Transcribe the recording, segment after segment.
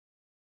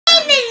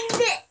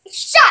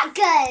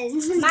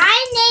shotgun.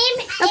 My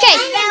name. Okay,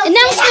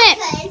 announcement.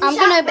 I'm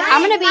gonna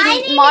be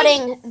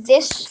modding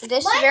this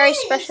very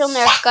special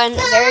Nerf gun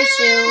very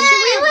soon.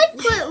 Should we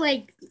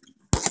put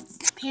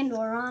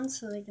Pandora on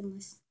so they can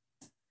listen?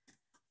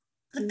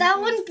 But that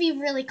wouldn't be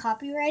really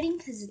copywriting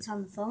because it's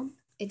on the phone.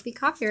 It'd be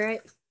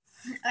copyright.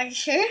 Are you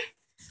sure?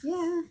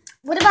 Yeah.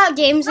 What about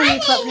games when you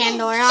put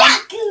Pandora on?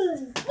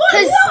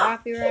 Because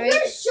copyright.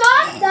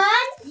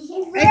 Shotgun.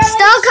 It's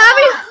still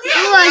copyright.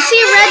 Oh, I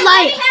see a red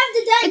light.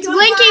 It's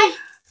blinking.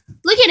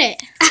 Look at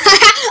it.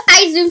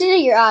 I zoomed into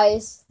your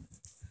eyes.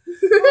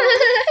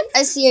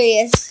 I'm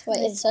serious.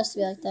 Wait, it's supposed to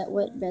be like that.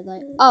 What red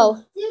light?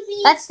 Oh,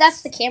 that's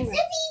the camera.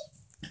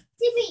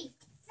 Tippy.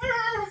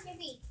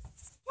 Tippy.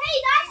 Hey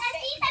guys, I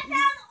think I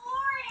found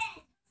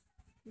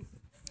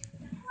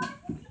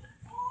orange.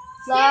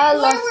 La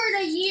la. Forward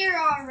a year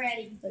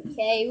already.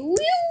 Okay. Woo.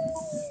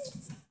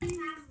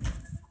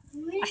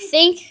 I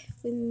think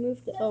we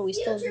moved. Oh, we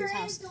still in his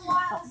house.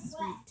 Oh,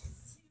 sweet.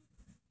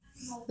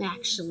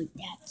 Actually,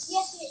 that's.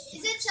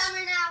 Is it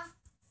summer now?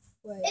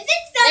 Wait. Is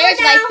it summer There's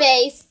now? my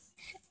face.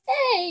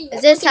 Hey.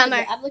 Is it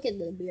summer? I'm looking at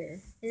the mirror.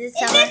 Is it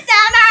summer? Is it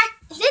summer?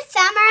 Is it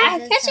summer?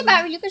 I can't see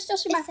my. You can still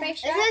see my face.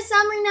 Is it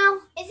summer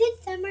now? Is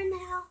it summer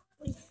now?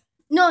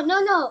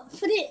 No.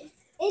 Put it. Is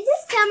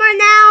it summer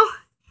now?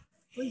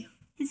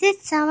 Is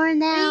it summer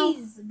now?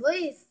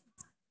 Please.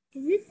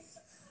 Is it?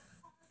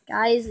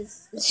 Guys,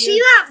 it's She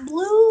got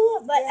blue,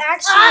 but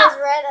actually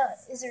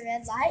is a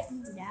red light.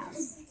 Yeah.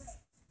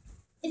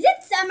 Is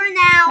it summer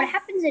now? What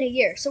happens in a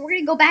year? So we're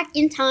gonna go back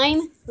in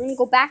time. We're gonna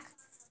go back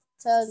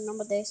to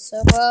normal days. So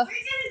We're gonna go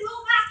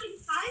back in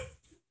time.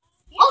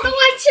 All the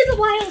way to the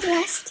Wild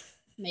West.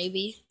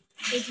 maybe.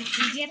 Get it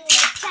like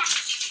that.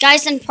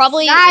 Guys, and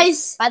probably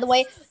Guys. By the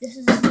way, this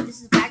is a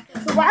fact.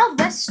 The Wild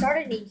West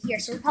started in here,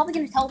 so we're probably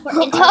gonna teleport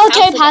into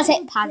Okay, pause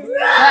it.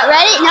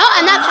 Ready? No,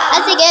 I'm not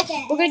pausing it.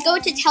 We're gonna go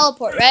to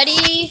teleport.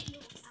 Ready?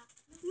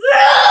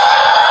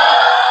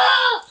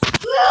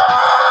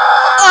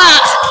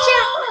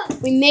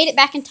 We made it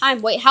back in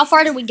time. Wait, how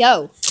far did we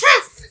go?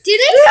 Did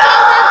it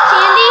have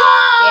candy?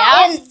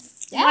 Yeah.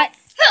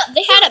 Yeah.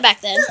 They had it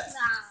back then. It's a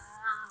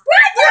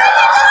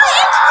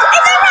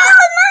round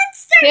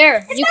monster.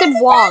 Here, you can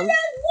vlog.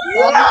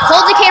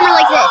 Hold the camera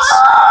like this.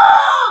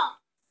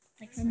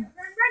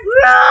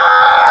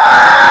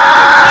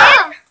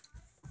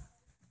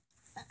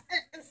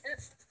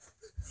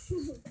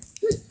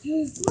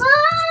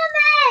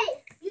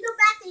 Mommy! You go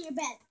back to your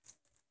bed.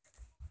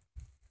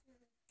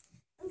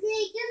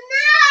 Okay, good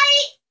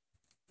night.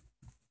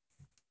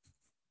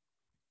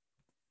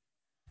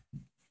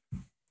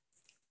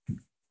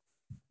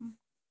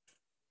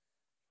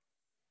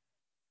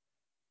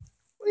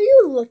 What are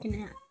you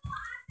looking at?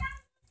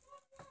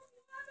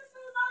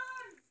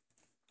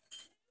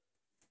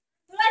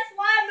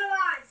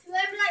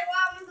 Whoever like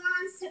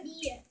watermelons to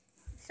eat it.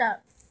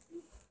 Stop.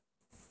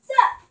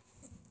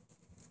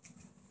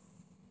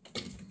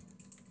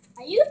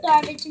 Are you a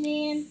garbage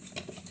man?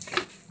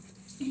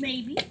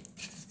 Maybe.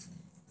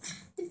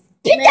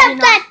 Pick up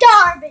that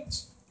garbage.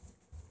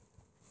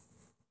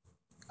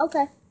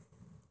 Okay.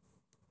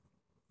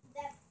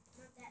 Not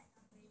that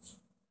garbage.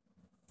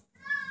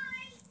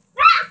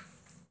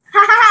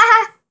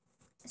 Hi.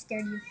 I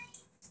scared you.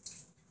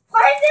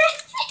 Why did you?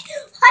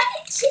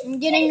 I'm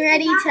getting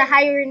ready to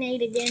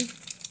hibernate again.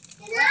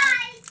 Good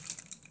night.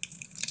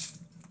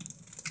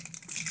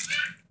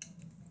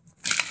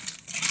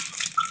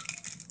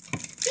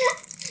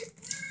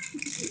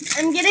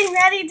 I'm getting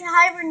ready to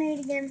hibernate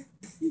again.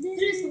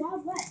 There's the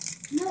Wild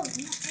West. No,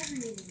 I'm not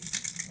hibernating.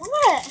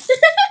 What?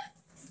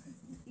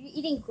 You're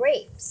eating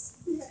grapes.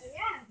 Yeah.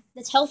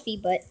 That's healthy,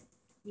 but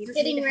you don't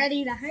Getting need to,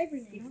 ready to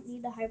hibernate. you don't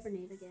need to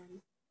hibernate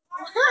again.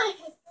 Why?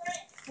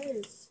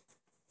 Because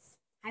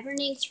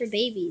hibernating's for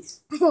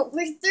babies.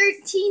 We're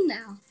 13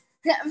 now.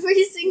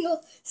 Every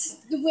single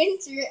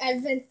winter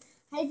I've been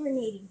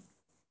hibernating.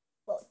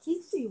 Well, it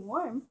keeps me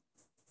warm.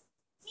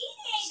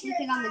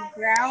 Sleeping on the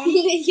ground.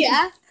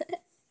 Yeah.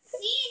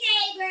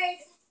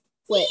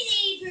 Wait.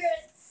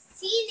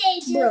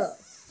 Teenagers. Bro.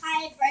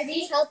 Are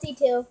these healthy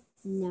too?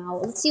 No.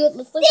 Let's see what.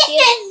 Let's This see it.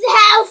 is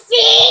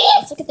healthy.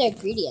 Let's look at their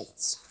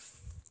ingredients.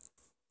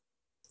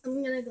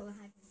 I'm gonna go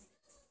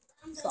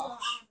hibernate.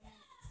 Gosh.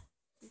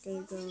 There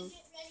you go.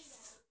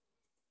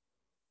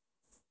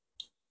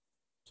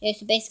 Okay,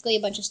 so basically a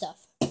bunch of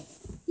stuff.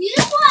 You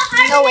just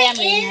want No way I'm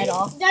reading that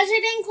all. Does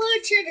it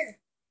include sugar?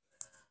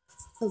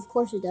 Of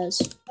course it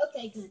does.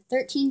 Okay, good.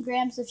 13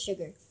 grams of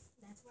sugar.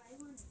 That's what I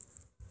wanted.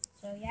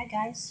 So yeah,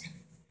 guys,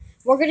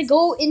 we're gonna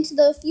go into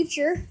the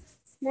future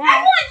now.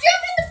 I want to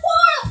jump in the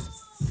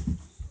pool.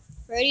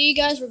 Ready,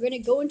 guys? We're gonna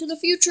go into the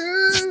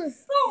future.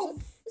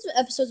 Boom. This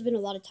episode's been a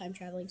lot of time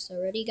traveling,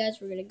 so ready, guys?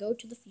 We're gonna go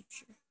to the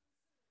future.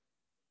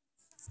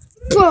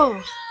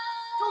 Boom!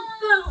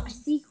 Boom. I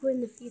think we're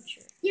in the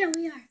future. Yeah,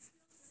 we are.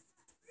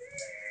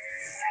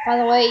 By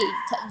the way,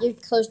 you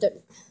closed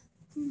it.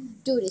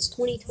 Dude, it's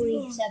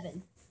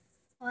 2027.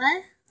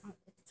 What?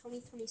 It's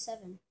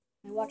 2027.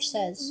 My watch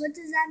says. What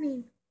does that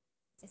mean?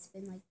 It's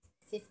been like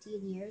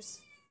 15 years.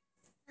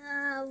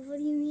 What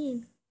do you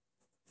mean?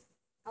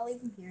 I'll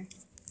leave him here.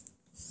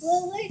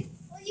 Well, wait.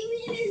 What do you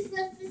mean it's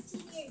been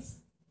 15 years?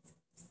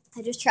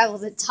 I just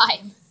traveled in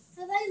time.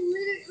 Have I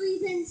literally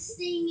been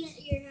staying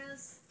at your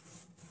house?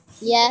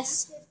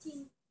 Yes.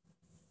 15.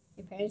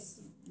 Your parents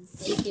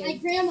stayed here. My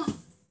grandma.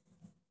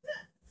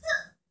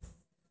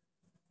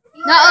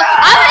 No,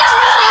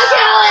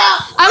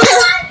 guys,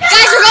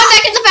 we're going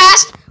back in the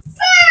past.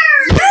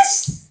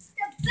 Yes!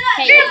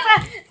 Okay. Grandpa!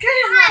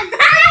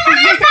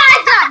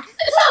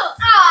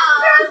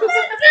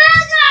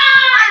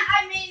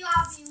 I may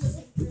not be with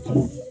him.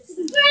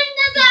 Bring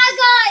the bad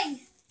guy!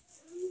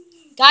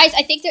 Guys,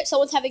 I think that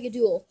someone's having a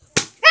duel.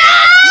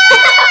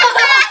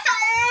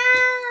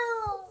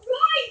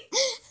 Right!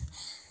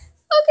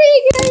 Okay,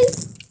 guys.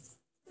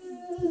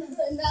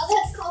 Now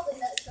that's called a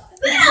nut shot.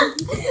 I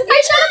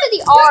shot him in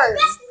the arm.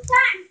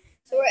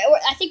 So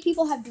I think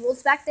people have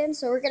duels back then,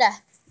 so we're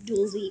gonna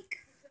duel Zeke.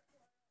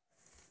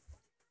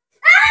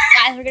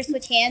 Guys, we're gonna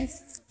switch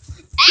hands.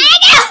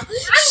 Ah, no!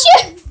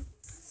 Shoot!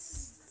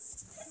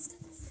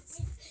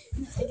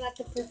 I got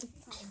the perfect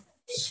time.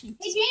 Shoot.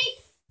 Hey, Jake!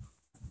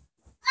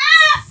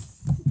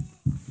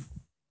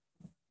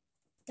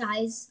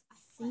 Guys, I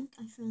think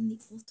I found the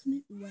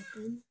ultimate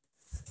weapon.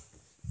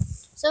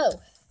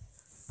 So,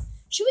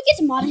 should we get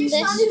to modding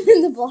this?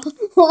 In the ball.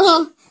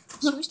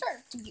 Should we start?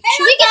 Should we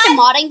get to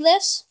modding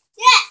this?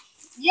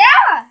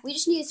 Yeah! We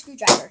just need a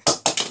screwdriver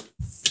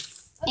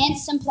and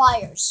some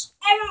pliers.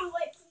 Everyone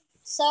wait.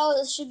 So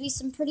this should be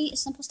some pretty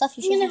simple stuff.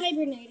 You I'm should gonna have.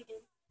 hibernate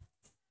again.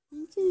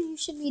 Okay, you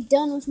should be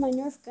done with my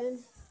Nerf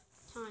gun.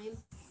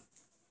 Time.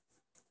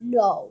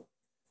 No.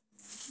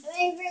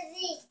 Wait for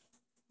Zeke.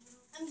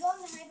 I'm going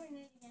to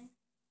hibernate again.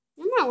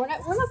 No, we're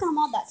not gonna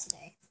mod that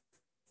today.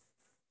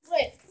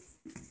 Wait.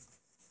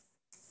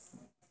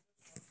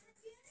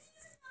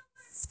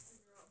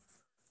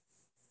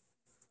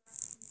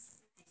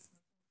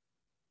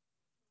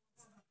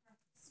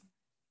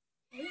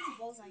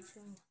 Bullseye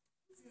toy.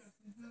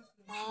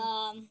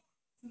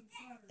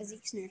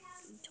 Zeke's Nerf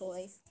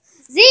toy.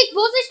 Zeke,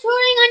 Bullseye's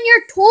shooting on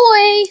your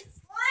toy.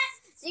 What?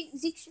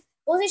 Zeke,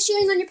 Bullseye's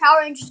shooting on your Power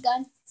Rangers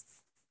gun.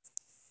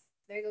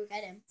 Better go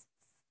get him.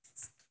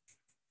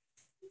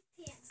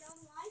 Yeah,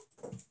 don't lie.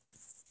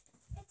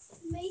 It's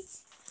mate.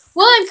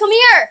 William, come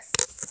here.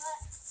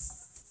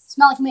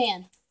 Smell like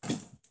man.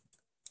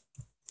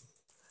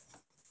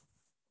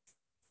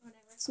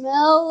 Whatever.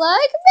 Smell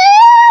like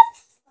man.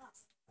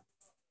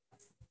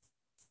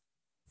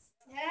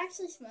 That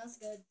actually smells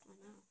good.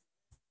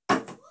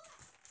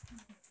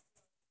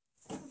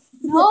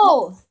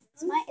 No.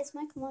 It's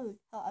my cologne.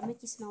 Oh, I'll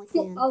make you smell like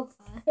man. Oh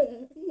God.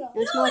 No.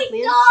 You smell like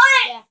man?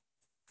 Yeah.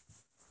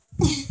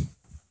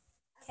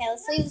 Okay,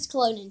 let's leave this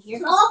cologne in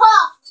here.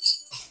 Oh,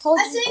 Told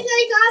I you. think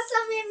I got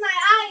some in my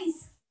eyes.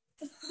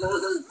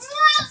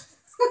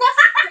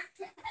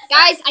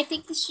 Guys, I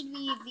think this should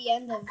be the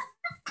end of.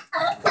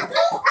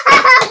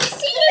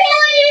 See, you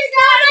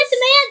smell like the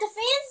man. The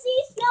fancy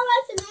smell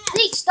like the man.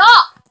 Zeke,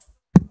 stop!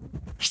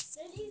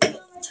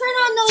 Turn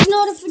on those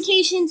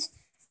notifications.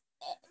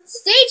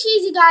 Stay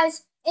cheesy,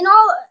 guys. And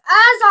all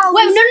as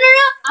always. Wait, no.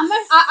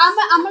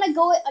 I'm gonna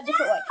go a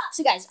different way.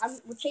 So, guys,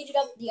 we're changing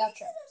up the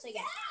outro. So,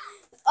 again,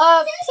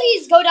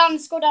 please scroll down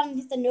and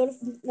hit the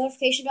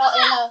notification bell,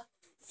 and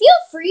feel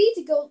free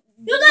to go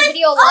give the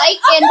video a like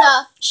and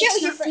share it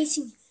with your friends.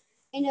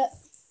 And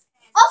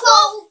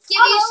also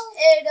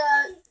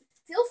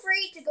feel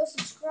free to go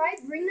subscribe,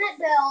 ring that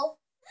bell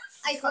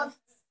icon,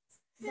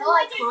 and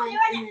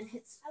then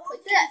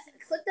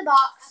click the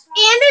box.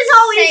 And as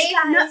always, Say,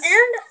 guys. no, and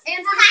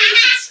feel free to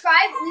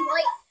subscribe, leave a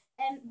like,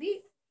 and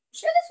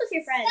share this with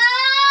your friends.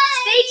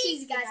 Stay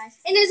cheesy, guys.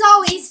 And as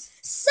always,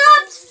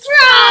 subscribe.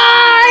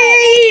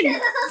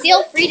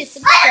 Feel free to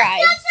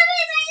subscribe.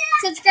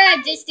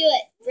 Subscribe, just do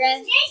it,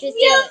 bruh. Just do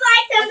it.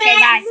 Like the Okay,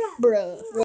 man. bye, bruh.